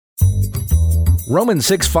Romans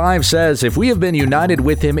 6:5 says, if we have been united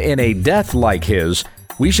with him in a death like his,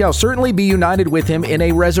 we shall certainly be united with him in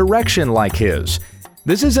a resurrection like his.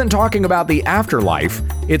 This isn't talking about the afterlife,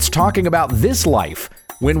 it's talking about this life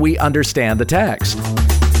when we understand the text.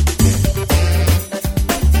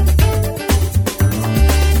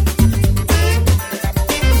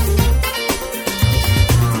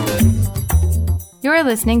 You're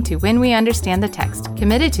listening to When We Understand the Text,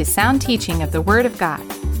 committed to sound teaching of the Word of God.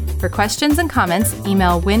 For questions and comments,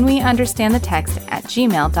 email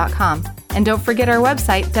whenweunderstandthetext@gmail.com. And don't forget our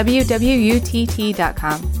website,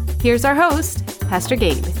 www.utt.com. Here's our host, Pastor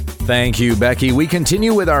Gabe. Thank you, Becky. We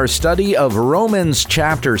continue with our study of Romans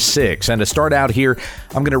chapter 6. And to start out here,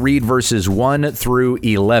 I'm going to read verses 1 through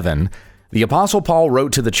 11. The Apostle Paul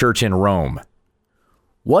wrote to the church in Rome,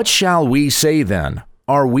 "What shall we say then?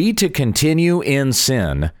 Are we to continue in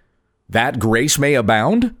sin, that grace may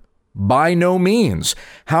abound? By no means.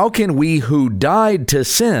 How can we who died to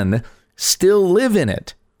sin still live in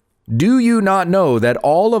it? Do you not know that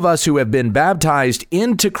all of us who have been baptized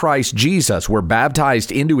into Christ Jesus were baptized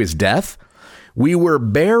into his death? We were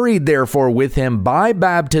buried, therefore, with him by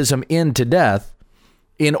baptism into death,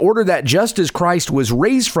 in order that just as Christ was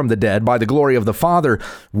raised from the dead by the glory of the Father,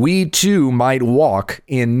 we too might walk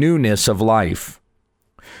in newness of life.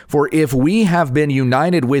 For if we have been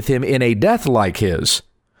united with him in a death like his,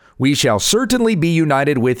 we shall certainly be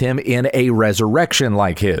united with him in a resurrection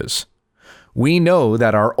like his. We know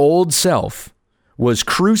that our old self was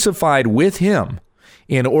crucified with him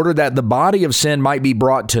in order that the body of sin might be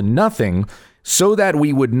brought to nothing, so that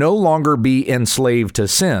we would no longer be enslaved to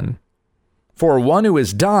sin. For one who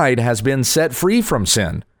has died has been set free from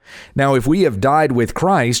sin. Now, if we have died with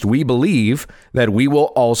Christ, we believe that we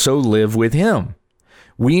will also live with him.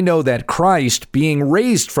 We know that Christ, being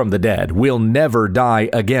raised from the dead, will never die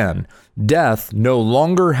again. Death no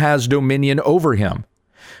longer has dominion over him.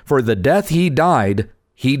 For the death he died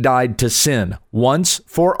to sin once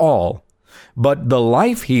for all. But the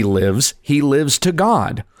life he lives to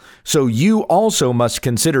God. So you also must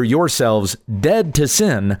consider yourselves dead to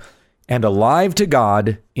sin and alive to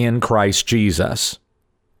God in Christ Jesus."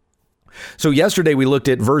 So yesterday we looked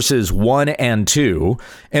at verses 1 and 2,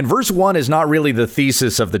 and verse 1 is not really the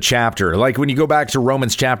thesis of the chapter. Like when you go back to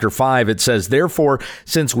Romans chapter 5, it says, "Therefore,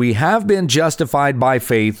 since we have been justified by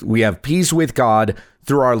faith, we have peace with God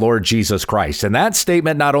through our Lord Jesus Christ." And that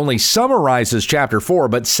statement not only summarizes chapter 4,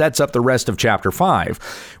 but sets up the rest of chapter 5.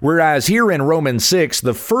 Whereas here in Romans 6,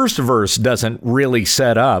 the first verse doesn't really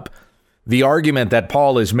set up the argument that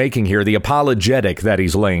Paul is making here, the apologetic that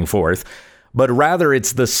he's laying forth, but rather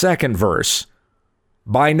it's the second verse.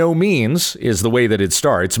 By no means is the way that it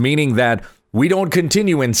starts, meaning that we don't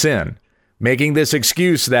continue in sin, making this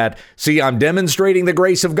excuse that, see, I'm demonstrating the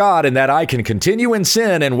grace of God and that I can continue in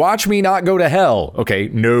sin and watch me not go to hell. Okay,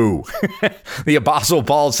 no. The Apostle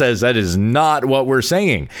Paul says that is not what we're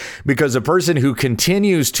saying, because a person who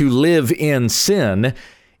continues to live in sin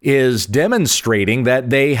is demonstrating that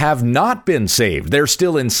they have not been saved. They're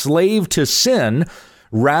still enslaved to sin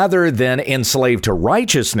rather than enslaved to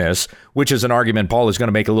righteousness, which is an argument Paul is going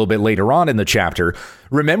to make a little bit later on in the chapter.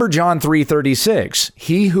 Remember John 3:36,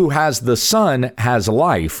 "He who has the Son has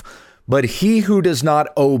life, but he who does not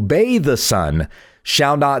obey the Son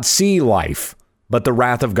shall not see life, but the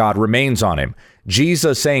wrath of God remains on him."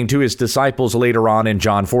 Jesus saying to his disciples later on in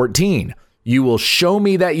John 14, "You will show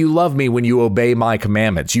me that you love me when you obey my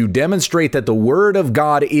commandments." You demonstrate that the word of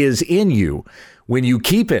God is in you when you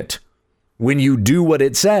keep it, when you do what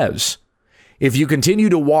it says. If you continue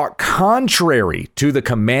to walk contrary to the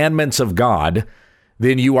commandments of God,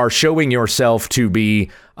 then you are showing yourself to be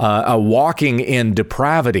walking in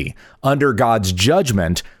depravity under God's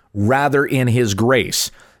judgment rather in his grace.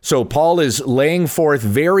 So Paul is laying forth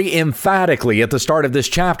very emphatically at the start of this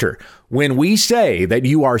chapter, when we say that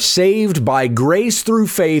you are saved by grace through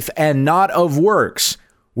faith and not of works,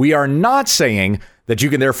 we are not saying that you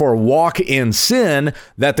can therefore walk in sin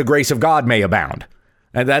that the grace of God may abound.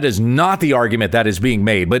 And that is not the argument that is being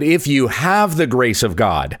made. But if you have the grace of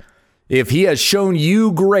God, if he has shown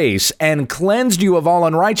you grace and cleansed you of all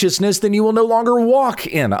unrighteousness, then you will no longer walk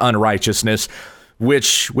in unrighteousness,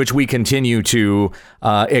 which we continue to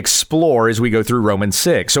explore as we go through Romans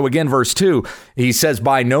 6. So again, verse 2, he says,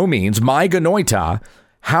 "By no means, my genoita,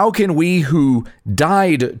 how can we who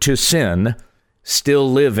died to sin still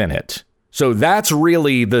live in it?" So that's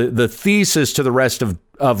really the thesis to the rest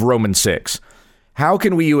of Romans 6. How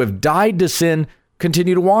can we who have died to sin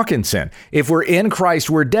continue to walk in sin? If we're in Christ,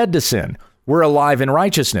 we're dead to sin. We're alive in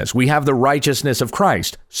righteousness. We have the righteousness of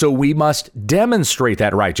Christ. So we must demonstrate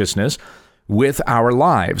that righteousness with our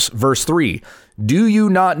lives. Verse 3, "Do you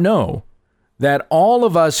not know that all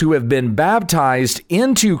of us who have been baptized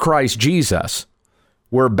into Christ Jesus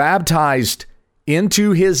were baptized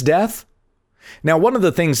into his death? Now, one of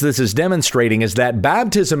the things this is demonstrating is that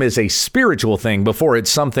baptism is a spiritual thing before it's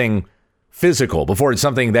something physical, before it's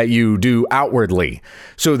something that you do outwardly.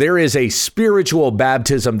 So there is a spiritual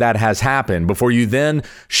baptism that has happened before you then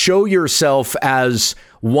show yourself as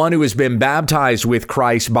one who has been baptized with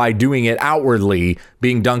Christ by doing it outwardly,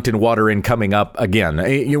 being dunked in water and coming up again.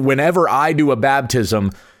 Whenever I do a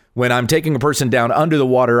baptism, when I'm taking a person down under the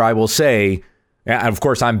water, I will say, of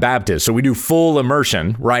course, I'm Baptist, so we do full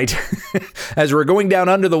immersion, right? As we're going down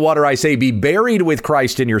under the water, I say, be buried with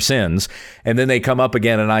Christ in your sins. And then they come up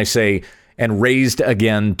again and I say, and raised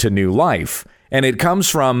again to new life. And it comes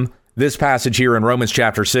from this passage here in Romans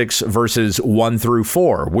chapter 6, verses 1 through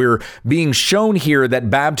 4. We're being shown here that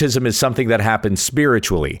baptism is something that happens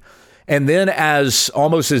spiritually. And then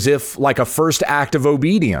almost as if like a first act of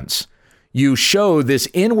obedience, you show this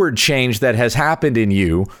inward change that has happened in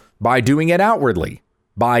you by doing it outwardly,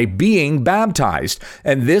 by being baptized.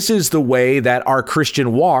 And this is the way that our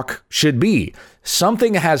Christian walk should be.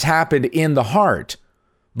 Something has happened in the heart,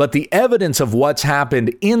 but the evidence of what's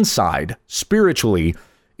happened inside spiritually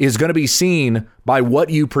is going to be seen by what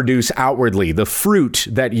you produce outwardly, the fruit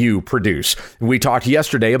that you produce. We talked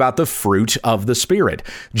yesterday about the fruit of the Spirit.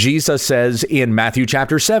 Jesus says in Matthew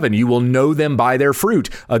chapter 7, you will know them by their fruit.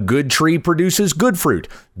 A good tree produces good fruit.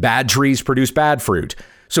 Bad trees produce bad fruit.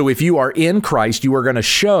 So if you are in Christ, you are going to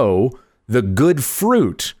show the good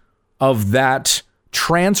fruit of that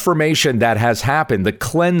transformation that has happened, the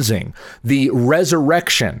cleansing, the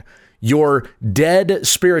resurrection, your dead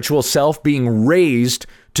spiritual self being raised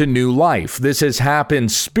to new life. This has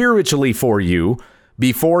happened spiritually for you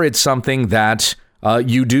before it's something that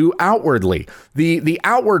you do outwardly. The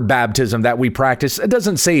outward baptism that we practice, it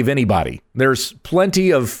doesn't save anybody. There's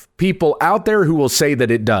plenty of people out there who will say that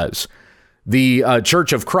it does. The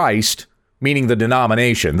Church of Christ, meaning the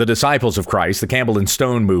denomination, the Disciples of Christ, the Campbell and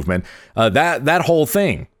Stone movement, that whole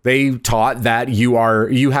thing, they taught that you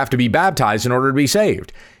have to be baptized in order to be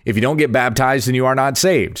saved. If you don't get baptized, then you are not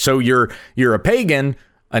saved. So you're a pagan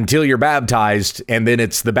until you're baptized, and then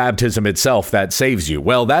it's the baptism itself that saves you.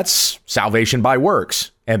 Well, that's salvation by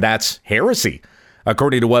works, and that's heresy,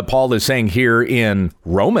 according to what Paul is saying here in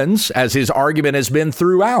Romans, as his argument has been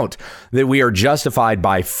throughout, that we are justified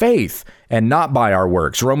by faith and not by our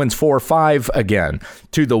works. Romans 4:5 again,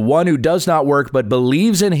 to the one who does not work but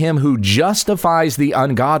believes in him who justifies the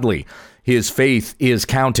ungodly, his faith is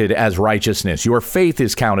counted as righteousness. Your faith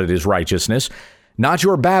is counted as righteousness, not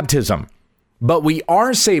your baptism. But we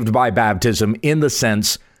are saved by baptism in the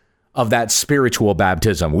sense of that spiritual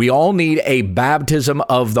baptism. We all need a baptism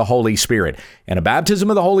of the Holy Spirit. And a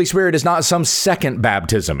baptism of the Holy Spirit is not some second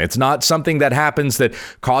baptism. It's not something that happens that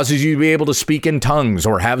causes you to be able to speak in tongues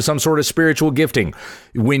or have some sort of spiritual gifting.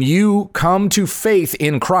 When you come to faith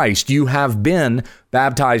in Christ, you have been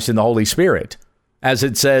baptized in the Holy Spirit. As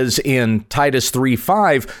it says in Titus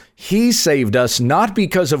 3:5, he saved us not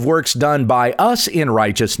because of works done by us in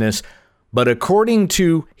righteousness, but according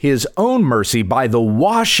to his own mercy by the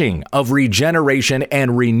washing of regeneration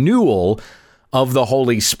and renewal of the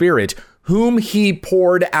Holy Spirit, whom he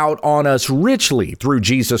poured out on us richly through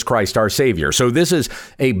Jesus Christ our Savior. So this is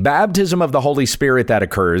a baptism of the Holy Spirit that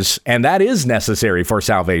occurs, and that is necessary for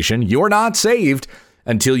salvation. You're not saved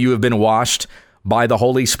until you have been washed by the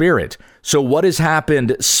Holy Spirit. So what has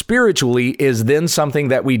happened spiritually is then something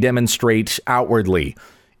that we demonstrate outwardly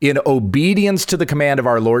in obedience to the command of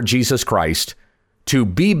our Lord Jesus Christ to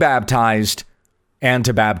be baptized and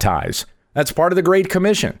to baptize. That's part of the Great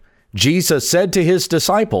Commission. Jesus said to his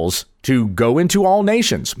disciples to go into all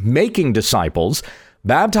nations, making disciples,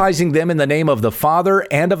 baptizing them in the name of the Father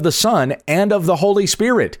and of the Son and of the Holy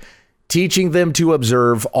Spirit, teaching them to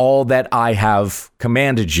observe all that I have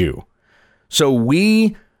commanded you. So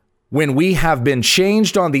when we have been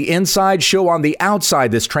changed on the inside, show on the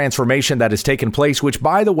outside this transformation that has taken place, which,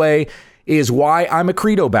 by the way, is why I'm a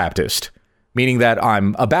Credo Baptist, meaning that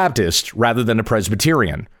I'm a Baptist rather than a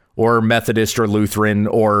Presbyterian or Methodist or Lutheran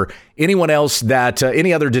or anyone else that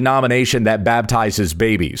any other denomination that baptizes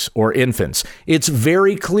babies or infants. It's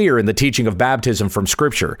very clear in the teaching of baptism from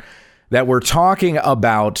Scripture that we're talking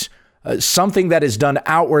about something that is done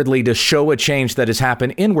outwardly to show a change that has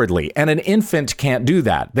happened inwardly. And an infant can't do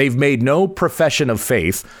that. They've made no profession of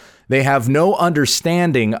faith. They have no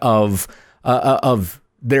understanding of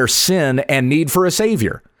their sin and need for a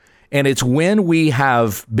Savior. And it's when we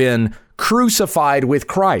have been crucified with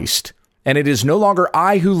Christ, and it is no longer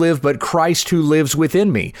I who live, but Christ who lives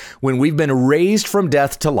within me. When we've been raised from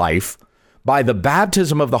death to life by the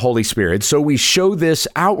baptism of the Holy Spirit, so we show this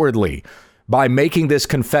outwardly by making this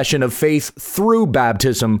confession of faith through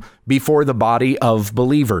baptism before the body of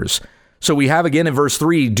believers. So we have again in verse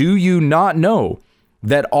 3, do you not know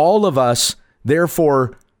that all of us, that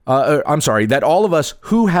all of us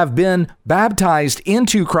who have been baptized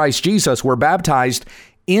into Christ Jesus were baptized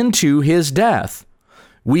into his death?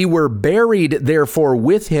 We were buried, therefore,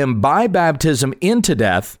 with him by baptism into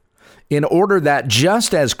death, in order that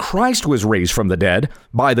just as Christ was raised from the dead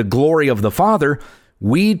by the glory of the Father,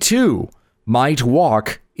 we too might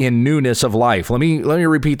walk in newness of life. Let me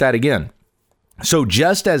repeat that again. So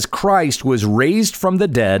just as Christ was raised from the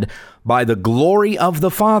dead by the glory of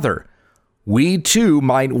the Father, we too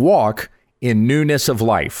might walk in newness of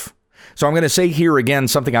life. So I'm going to say here again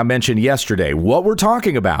something I mentioned yesterday. What we're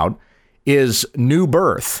talking about is new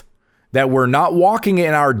birth, that we're not walking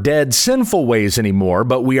in our dead sinful ways anymore,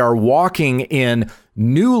 but we are walking in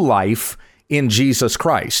new life in Jesus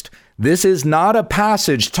Christ. This is not a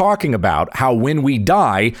passage talking about how when we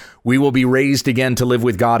die, we will be raised again to live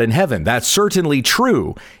with God in heaven. That's certainly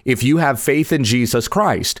true if you have faith in Jesus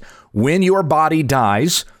Christ. When your body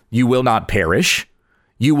dies, you will not perish.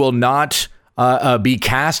 You will not be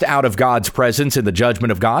cast out of God's presence in the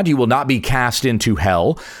judgment of God. You will not be cast into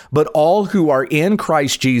hell. But all who are in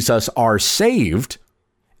Christ Jesus are saved,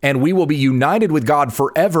 and we will be united with God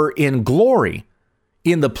forever in glory,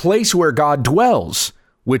 in the place where God dwells,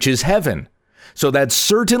 which is heaven. So that's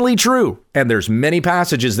certainly true. And there's many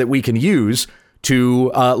passages that we can use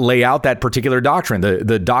to lay out that particular doctrine,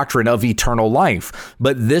 the doctrine of eternal life.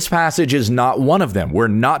 But this passage is not one of them. We're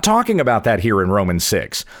not talking about that here in Romans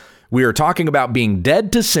 6. We are talking about being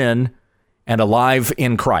dead to sin and alive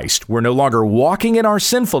in Christ. We're no longer walking in our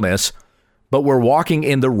sinfulness, but we're walking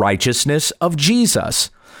in the righteousness of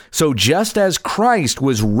Jesus. So just as Christ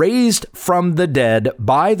was raised from the dead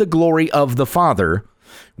by the glory of the Father,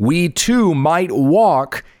 we too might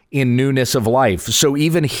walk in newness of life. So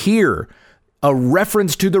even here, a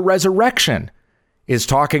reference to the resurrection is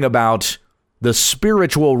talking about the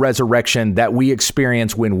spiritual resurrection that we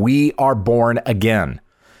experience when we are born again.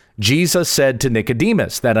 Jesus said to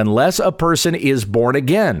Nicodemus that unless a person is born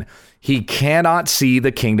again, he cannot see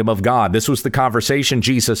the kingdom of God. This was the conversation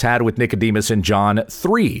Jesus had with Nicodemus in John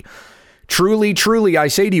 3. Truly, truly, I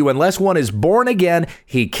say to you, unless one is born again,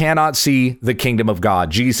 he cannot see the kingdom of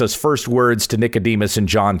God. Jesus' first words to Nicodemus in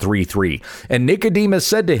John 3:3. And Nicodemus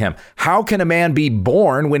said to him, how can a man be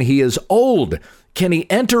born when he is old? Can he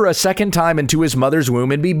enter a second time into his mother's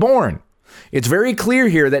womb and be born? It's very clear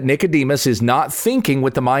here that Nicodemus is not thinking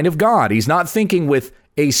with the mind of God. He's not thinking with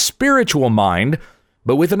a spiritual mind,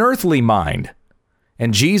 but with an earthly mind.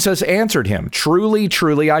 And Jesus answered him, truly,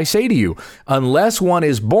 truly, I say to you, unless one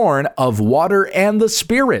is born of water and the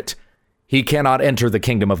Spirit, he cannot enter the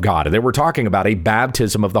kingdom of God. And then we're talking about a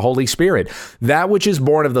baptism of the Holy Spirit. That which is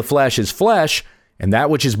born of the flesh is flesh, and that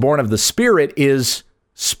which is born of the Spirit is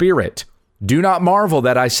spirit. Do not marvel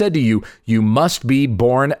that I said to you, you must be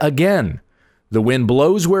born again. The wind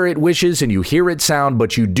blows where it wishes, and you hear its sound,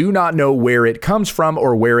 but you do not know where it comes from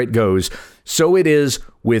or where it goes. So it is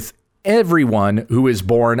with everyone who is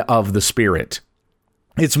born of the Spirit.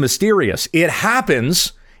 It's mysterious. It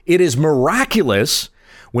happens. It is miraculous.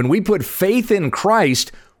 When we put faith in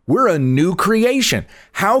Christ, we're a new creation.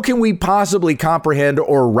 How can we possibly comprehend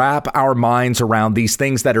or wrap our minds around these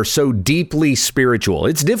things that are so deeply spiritual?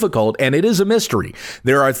 It's difficult, and it is a mystery.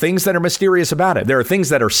 There are things that are mysterious about it. There are things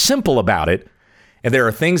that are simple about it, and there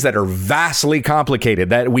are things that are vastly complicated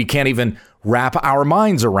that we can't even wrap our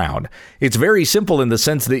minds around. It's very simple in the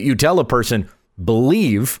sense that you tell a person,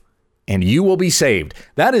 believe and you will be saved.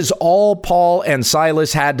 That is all Paul and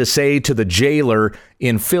Silas had to say to the jailer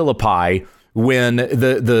in Philippi when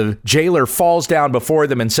the jailer falls down before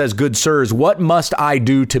them and says, good sirs, what must I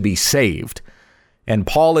do to be saved? And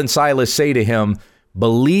Paul and Silas say to him,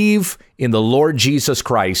 believe in the Lord Jesus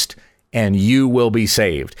Christ and you will be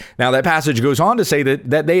saved. Now, that passage goes on to say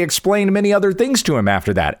that they explained many other things to him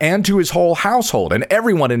after that and to his whole household, and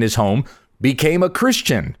everyone in his home became a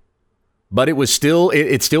Christian. But it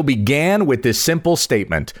still began with this simple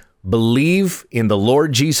statement, believe in the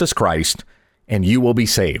Lord Jesus Christ and you will be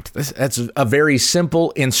saved. That's a very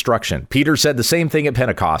simple instruction. Peter said the same thing at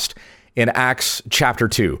Pentecost in Acts chapter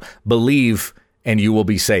 2, believe and you will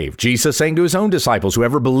be saved. Jesus saying to his own disciples,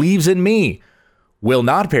 whoever believes in me will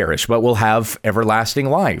not perish, but will have everlasting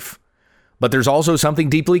life. But there's also something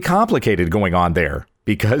deeply complicated going on there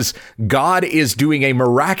because God is doing a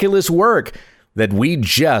miraculous work that we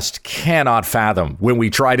just cannot fathom. When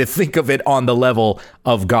we try to think of it on the level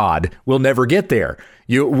of God, we'll never get there.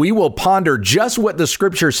 We will ponder just what the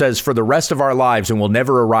scripture says for the rest of our lives, and we'll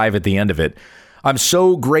never arrive at the end of it. I'm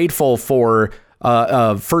so grateful for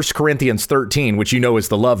 1 Corinthians 13, which you know is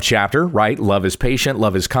the love chapter, right? Love is patient,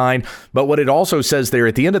 love is kind. But what it also says there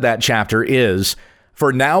at the end of that chapter is,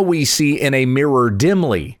 for now we see in a mirror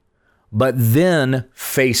dimly, but then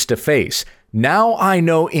face to face. Now I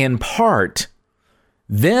know in part,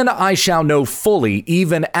 then I shall know fully,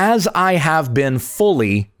 even as I have been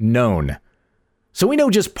fully known. So we know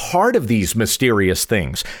just part of these mysterious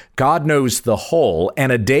things. God knows the whole,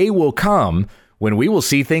 and a day will come when we will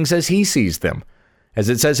see things as he sees them. As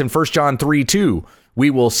it says in 1 John 3:2, we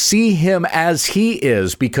will see him as he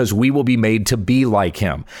is because we will be made to be like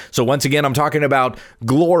him. So once again, I'm talking about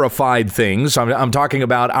glorified things. I'm talking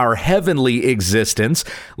about our heavenly existence.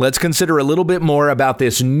 Let's consider a little bit more about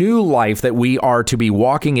this new life that we are to be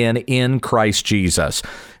walking in Christ Jesus.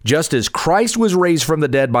 Just as Christ was raised from the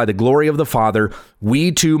dead by the glory of the Father,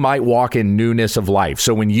 we too might walk in newness of life.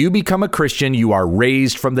 So when you become a Christian, you are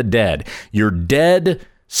raised from the dead. Your dead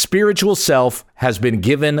spiritual self has been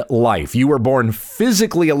given life. You were born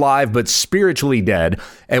physically alive, but spiritually dead.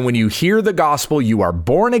 And when you hear the gospel, you are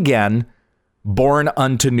born again, born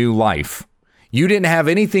unto new life. You didn't have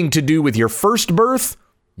anything to do with your first birth.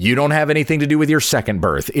 You don't have anything to do with your second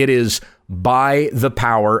birth. It is by the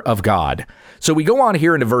power of God. So we go on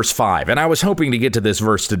here into verse 5, and I was hoping to get to this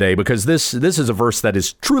verse today because this is a verse that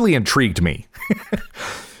has truly intrigued me.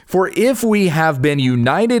 For if we have been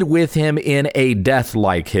united with him in a death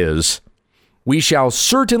like his, we shall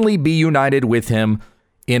certainly be united with him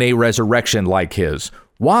in a resurrection like his.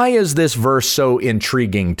 Why is this verse so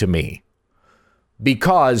intriguing to me?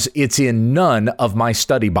 Because it's in none of my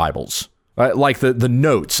study Bibles. Like the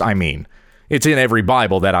notes, I mean. It's in every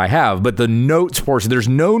Bible that I have, but the notes portion, there's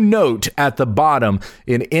no note at the bottom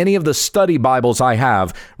in any of the study Bibles I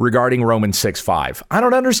have regarding Romans 6:5. I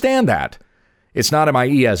don't understand that. It's not in my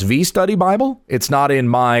ESV study Bible. It's not in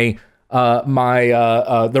the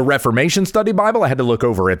Reformation study Bible. I had to look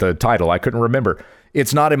over at the title. I couldn't remember.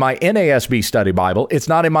 It's not in my NASB study Bible. It's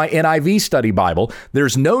not in my NIV study Bible.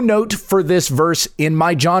 There's no note for this verse in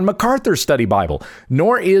my John MacArthur study Bible,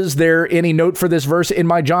 nor is there any note for this verse in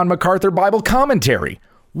my John MacArthur Bible commentary.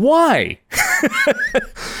 Why?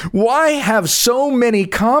 Why have so many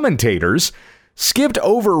commentators skipped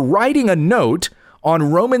over writing a note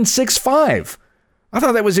on Romans 6:5? I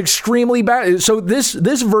thought that was extremely bad. So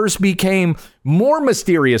this verse became more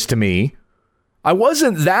mysterious to me. I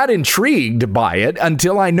wasn't that intrigued by it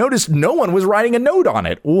until I noticed no one was writing a note on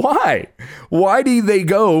it. Why? Why do they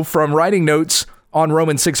go from writing notes on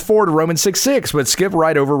Romans 6:4 to Romans 6:6, but skip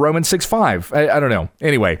right over Romans 6:5? I don't know.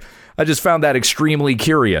 Anyway, I just found that extremely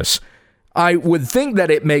curious. I would think that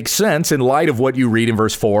it makes sense in light of what you read in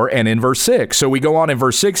verse 4 and in verse 6. So we go on in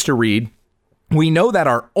verse 6 to read, we know that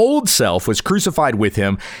our old self was crucified with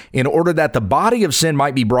him in order that the body of sin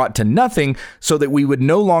might be brought to nothing so that we would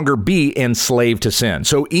no longer be enslaved to sin.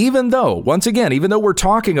 So even though we're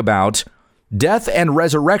talking about death and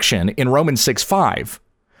resurrection in Romans 6:5,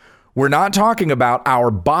 we're not talking about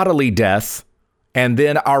our bodily death and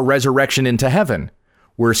then our resurrection into heaven.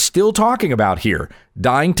 We're still talking about here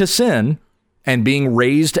dying to sin and being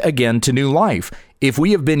raised again to new life. If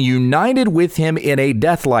we have been united with him in a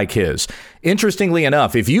death like his. Interestingly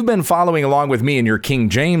enough, if you've been following along with me in your King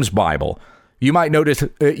James Bible, you might notice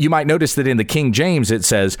that in the King James it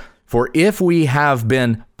says, for if we have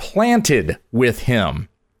been planted with him.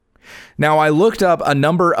 Now, I looked up a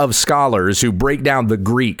number of scholars who break down the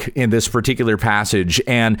Greek in this particular passage,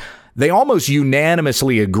 and they almost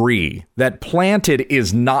unanimously agree that planted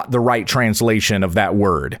is not the right translation of that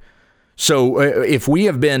word. So if we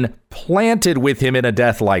have been planted with him in a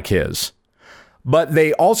death like his, but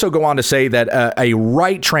they also go on to say that a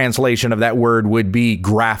right translation of that word would be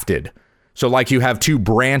grafted. So like you have two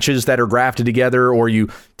branches that are grafted together, or you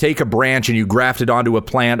take a branch and you graft it onto a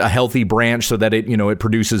plant, a healthy branch, so that it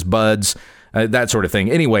produces buds, that sort of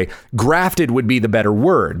thing. Anyway, grafted would be the better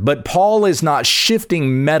word, but Paul is not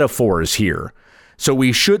shifting metaphors here. So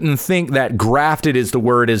we shouldn't think that grafted is the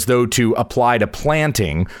word as though to apply to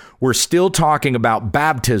planting. We're still talking about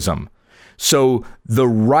baptism. So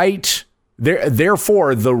therefore,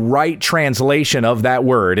 the right translation of that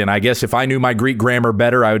word, and I guess if I knew my Greek grammar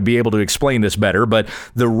better, I would be able to explain this better, but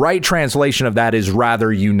the right translation of that is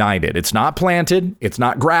rather united. It's not planted, it's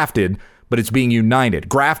not grafted, but it's being united.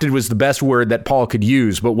 Grafted was the best word that Paul could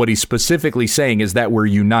use, but what he's specifically saying is that we're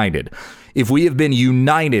united. If we have been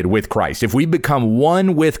united with Christ, if we become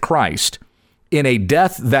one with Christ in a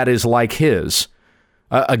death that is like his,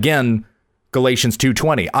 again, Galatians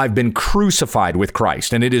 2:20, I've been crucified with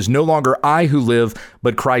Christ, and it is no longer I who live,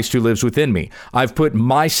 but Christ who lives within me. I've put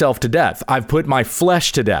myself to death. I've put my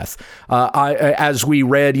flesh to death. As we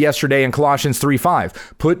read yesterday in Colossians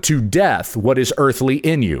 3:5, put to death what is earthly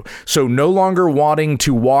in you. So no longer wanting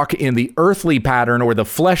to walk in the earthly pattern or the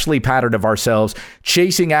fleshly pattern of ourselves,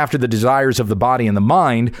 chasing after the desires of the body and the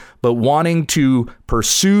mind, but wanting to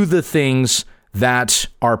pursue the things that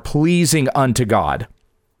are pleasing unto God.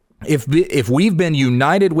 If we've been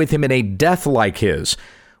united with him in a death like his,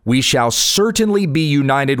 we shall certainly be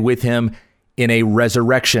united with him in a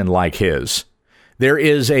resurrection like his. There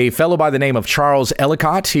is a fellow by the name of Charles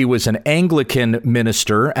Ellicott. He was an Anglican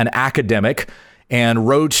minister, an academic, and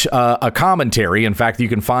wrote a commentary. In fact, you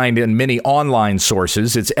can find in many online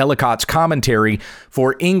sources. It's Ellicott's commentary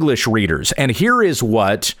for English readers. And here is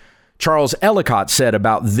what Charles Ellicott said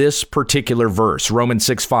about this particular verse, Romans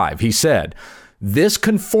 6:5. He said, this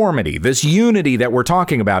conformity, this unity that we're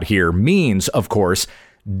talking about here means, of course,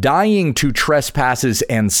 dying to trespasses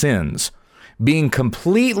and sins, being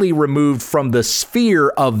completely removed from the sphere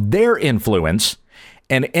of their influence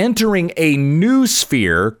and entering a new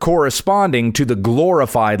sphere corresponding to the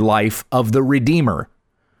glorified life of the Redeemer.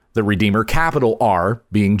 The Redeemer, capital R,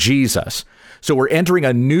 being Jesus. So we're entering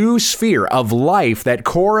a new sphere of life that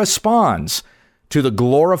corresponds to the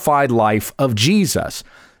glorified life of Jesus.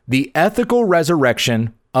 The ethical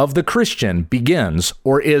resurrection of the Christian begins,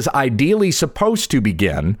 or is ideally supposed to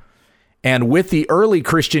begin, and with the early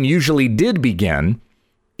Christian usually did begin,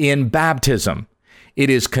 in baptism. It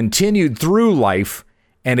is continued through life,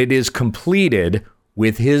 and it is completed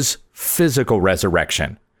with his physical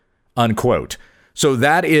resurrection, unquote. So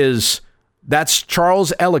that's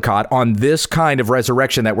Charles Ellicott on this kind of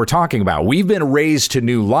resurrection that we're talking about. We've been raised to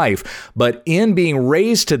new life, but in being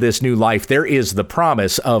raised to this new life, there is the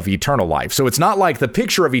promise of eternal life. So it's not like the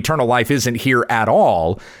picture of eternal life isn't here at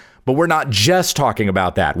all, but we're not just talking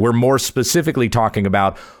about that. We're more specifically talking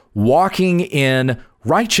about walking in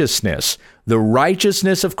righteousness, the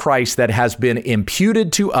righteousness of Christ that has been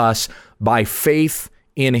imputed to us by faith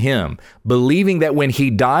in him, believing that when he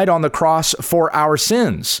died on the cross for our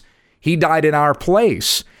sins, he died in our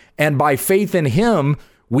place, and by faith in him,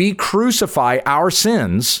 we crucify our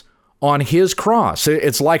sins on his cross.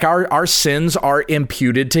 It's like our sins are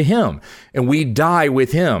imputed to him, and we die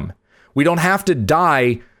with him. We don't have to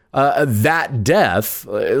die that death,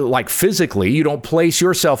 like physically. You don't place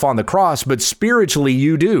yourself on the cross, but spiritually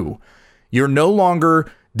you do. You're no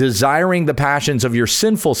longer desiring the passions of your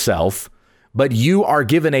sinful self, but you are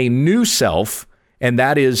given a new self, and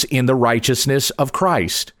that is in the righteousness of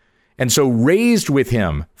Christ. And so raised with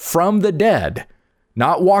him from the dead,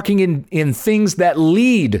 not walking in things that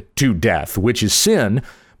lead to death, which is sin,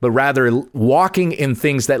 but rather walking in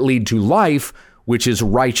things that lead to life, which is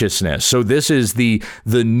righteousness. So this is the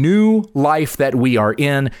new life that we are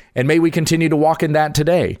in, and may we continue to walk in that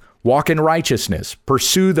today. Walk in righteousness,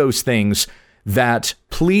 pursue those things that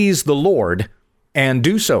please the Lord, and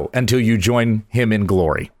do so until you join him in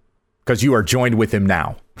glory, because you are joined with him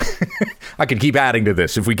now. I could keep adding to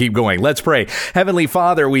this if we keep going. Let's pray. Heavenly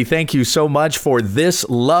Father, we thank you so much for this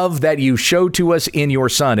love that you show to us in your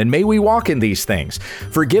Son, and may we walk in these things.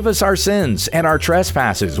 Forgive us our sins and our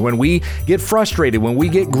trespasses when we get frustrated, when we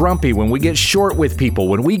get grumpy, when we get short with people,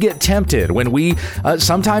 when we get tempted, when we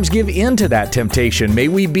sometimes give in to that temptation. May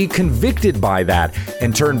we be convicted by that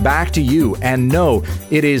and turn back to you and know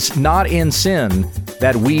it is not in sin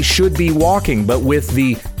that we should be walking, but with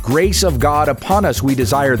the grace of God upon us, we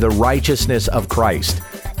desire the righteousness of Christ.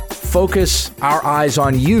 Focus our eyes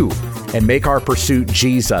on you and make our pursuit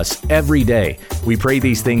Jesus every day. We pray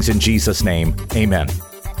these things in Jesus' name. Amen.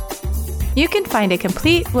 You can find a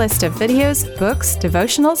complete list of videos, books,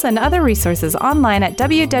 devotionals, and other resources online at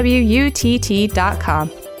www.utt.com.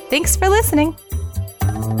 Thanks for listening.